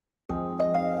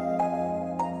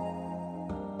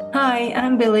Hi,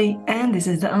 I'm Billy, and this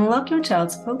is the Unlock Your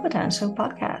Child's Full Potential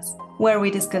podcast, where we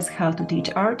discuss how to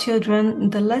teach our children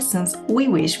the lessons we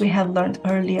wish we had learned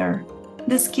earlier,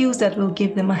 the skills that will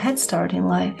give them a head start in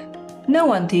life. No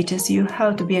one teaches you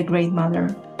how to be a great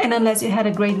mother, and unless you had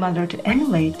a great mother to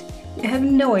emulate, you have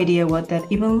no idea what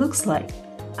that even looks like.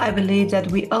 I believe that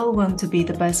we all want to be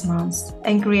the best moms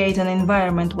and create an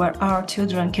environment where our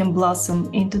children can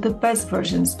blossom into the best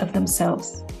versions of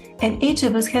themselves. And each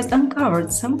of us has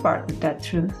uncovered some part of that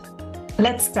truth.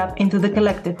 Let's tap into the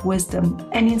collective wisdom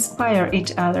and inspire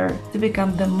each other to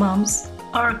become the moms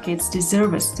our kids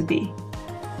deserve us to be.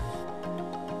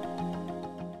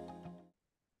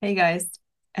 Hey guys,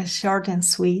 a short and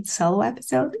sweet solo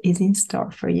episode is in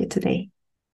store for you today.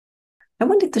 I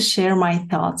wanted to share my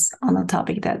thoughts on a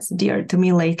topic that's dear to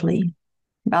me lately,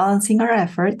 balancing our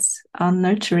efforts on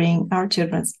nurturing our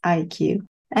children's IQ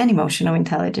and emotional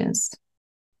intelligence.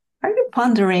 Are you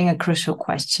pondering a crucial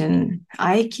question,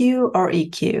 IQ or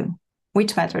EQ?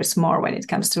 Which matters more when it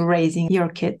comes to raising your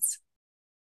kids?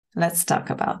 Let's talk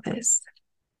about this.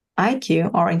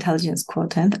 IQ, or intelligence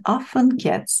quotient, often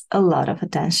gets a lot of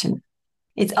attention.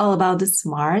 It's all about the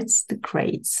smarts, the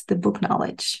grades, the book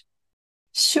knowledge.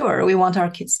 Sure, we want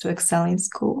our kids to excel in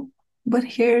school, but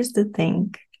here's the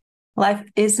thing. Life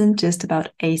isn't just about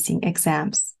acing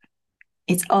exams.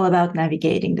 It's all about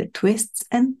navigating the twists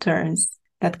and turns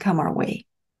that come our way.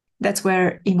 That's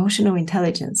where emotional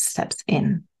intelligence steps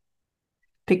in.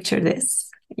 Picture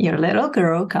this. Your little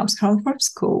girl comes home from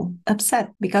school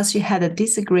upset because she had a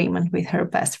disagreement with her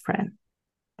best friend.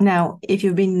 Now, if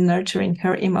you've been nurturing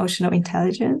her emotional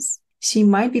intelligence, she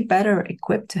might be better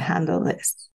equipped to handle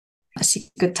this. She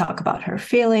could talk about her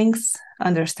feelings,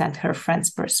 understand her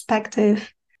friend's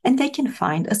perspective, and they can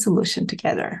find a solution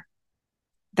together.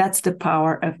 That's the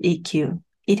power of EQ.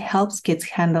 It helps kids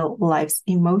handle life's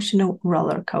emotional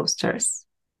roller coasters.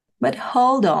 But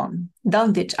hold on,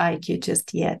 don't ditch IQ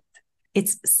just yet.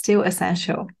 It's still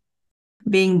essential.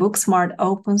 Being book smart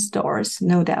opens doors,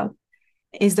 no doubt.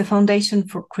 It's the foundation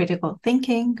for critical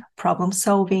thinking, problem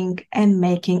solving, and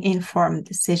making informed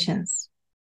decisions.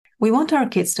 We want our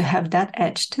kids to have that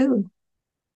edge too.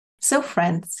 So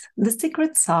friends, the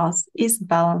secret sauce is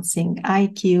balancing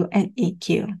IQ and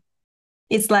EQ.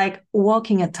 It's like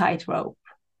walking a tightrope.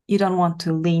 You don't want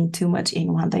to lean too much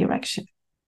in one direction.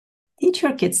 Teach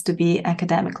your kids to be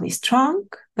academically strong,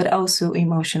 but also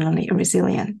emotionally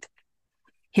resilient.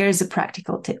 Here's a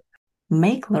practical tip.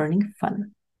 Make learning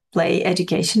fun. Play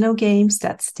educational games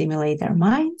that stimulate their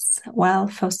minds while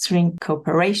fostering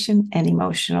cooperation and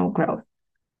emotional growth.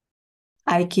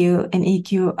 IQ and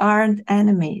EQ aren't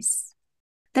enemies.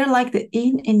 They're like the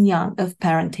yin and yang of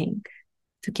parenting.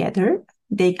 Together,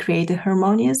 they create a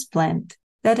harmonious blend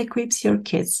that equips your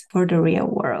kids for the real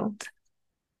world.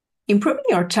 Improving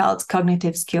your child's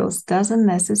cognitive skills doesn't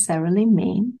necessarily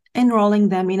mean enrolling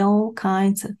them in all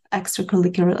kinds of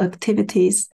extracurricular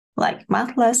activities like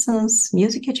math lessons,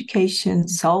 music education,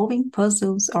 solving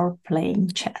puzzles, or playing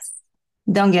chess.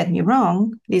 Don't get me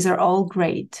wrong, these are all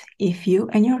great if you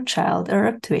and your child are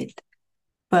up to it.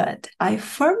 But I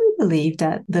firmly believe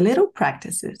that the little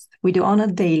practices we do on a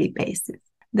daily basis,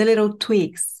 the little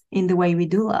tweaks in the way we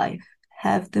do life,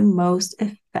 have the most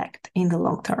effect in the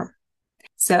long term.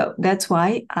 So that's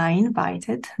why I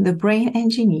invited the brain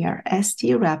engineer,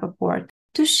 St. Rappaport,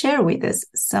 to share with us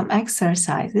some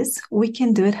exercises we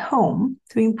can do at home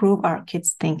to improve our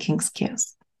kids' thinking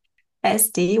skills.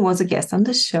 St. was a guest on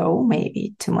the show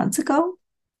maybe 2 months ago.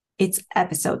 It's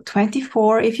episode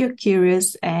 24 if you're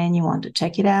curious and you want to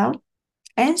check it out.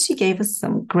 And she gave us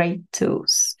some great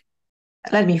tools.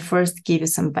 Let me first give you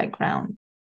some background.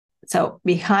 So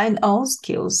behind all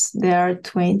skills, there are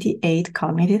 28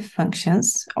 cognitive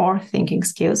functions or thinking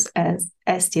skills, as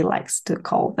St. likes to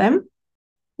call them.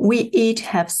 We each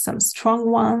have some strong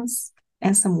ones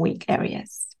and some weak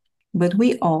areas. But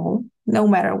we all, no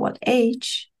matter what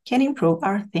age, can improve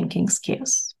our thinking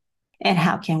skills. And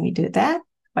how can we do that?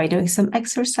 By doing some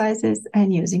exercises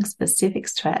and using specific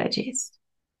strategies.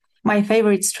 My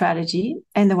favorite strategy,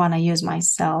 and the one I use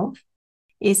myself,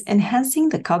 is enhancing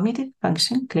the cognitive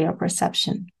function clear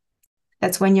perception.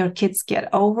 That's when your kids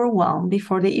get overwhelmed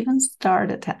before they even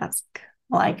start a task,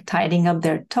 like tidying up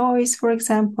their toys, for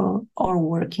example, or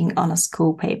working on a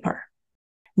school paper.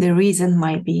 The reason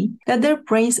might be that their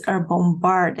brains are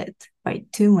bombarded by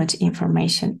too much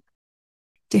information.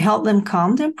 To help them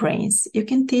calm their brains, you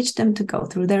can teach them to go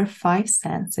through their 5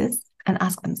 senses and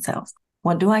ask themselves,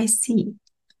 what do I see?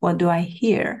 What do I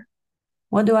hear?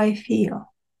 What do I feel?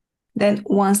 Then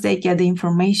once they get the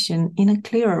information in a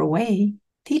clearer way,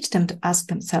 teach them to ask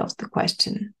themselves the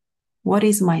question, what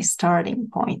is my starting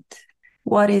point?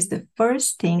 what is the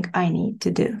first thing I need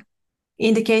to do?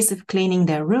 In the case of cleaning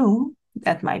their room,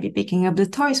 that might be picking up the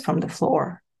toys from the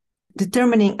floor.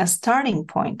 Determining a starting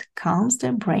point calms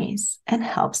their brains and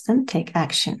helps them take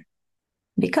action.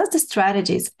 Because the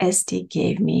strategies ST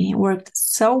gave me worked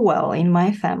so well in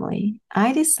my family,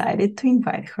 I decided to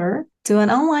invite her to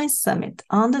an online summit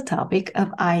on the topic of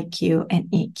IQ and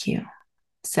EQ.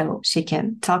 So she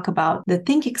can talk about the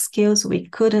thinking skills we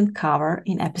couldn't cover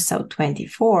in episode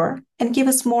 24 and give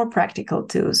us more practical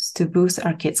tools to boost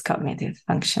our kids' cognitive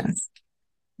functions.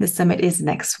 The summit is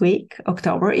next week,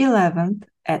 October 11th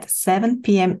at 7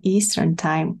 p.m. Eastern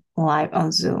Time, live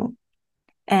on Zoom.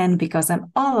 And because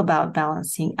I'm all about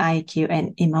balancing IQ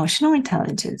and emotional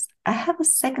intelligence, I have a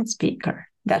second speaker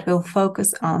that will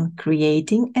focus on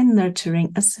creating and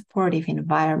nurturing a supportive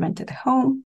environment at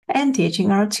home and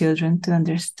teaching our children to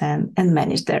understand and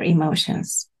manage their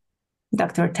emotions.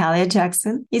 Dr. Talia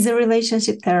Jackson is a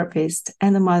relationship therapist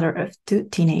and the mother of 2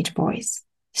 teenage boys.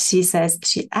 She says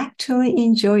she actually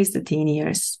enjoys the teen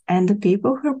years and the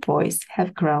people her boys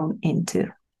have grown into.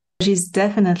 She's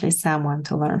definitely someone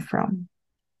to learn from.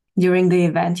 During the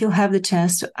event, you'll have the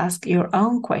chance to ask your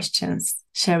own questions,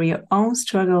 share your own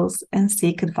struggles, and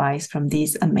seek advice from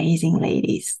these amazing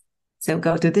ladies. So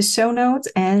go to the show notes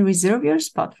and reserve your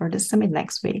spot for the summit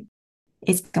next week.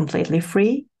 It's completely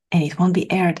free and it won't be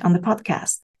aired on the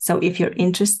podcast. So if you're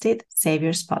interested, save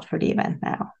your spot for the event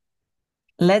now.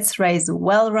 Let's raise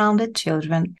well-rounded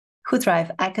children who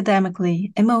thrive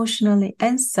academically, emotionally,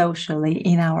 and socially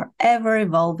in our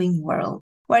ever-evolving world,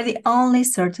 where the only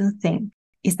certain thing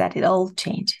is that it all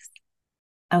changes.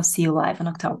 I'll see you live on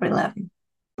October 11th.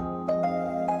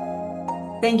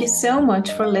 Thank you so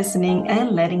much for listening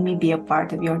and letting me be a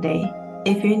part of your day.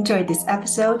 If you enjoyed this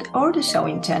episode or the show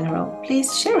in general,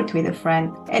 please share it with a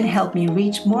friend and help me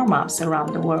reach more moms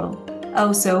around the world.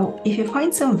 Also, if you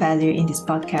find some value in this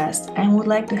podcast and would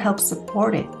like to help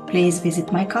support it, please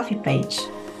visit my Ko-fi page.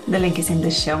 The link is in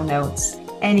the show notes.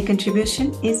 Any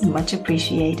contribution is much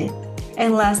appreciated.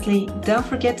 And lastly, don't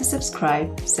forget to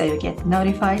subscribe so you get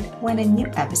notified when a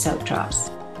new episode drops.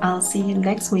 I'll see you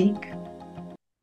next week.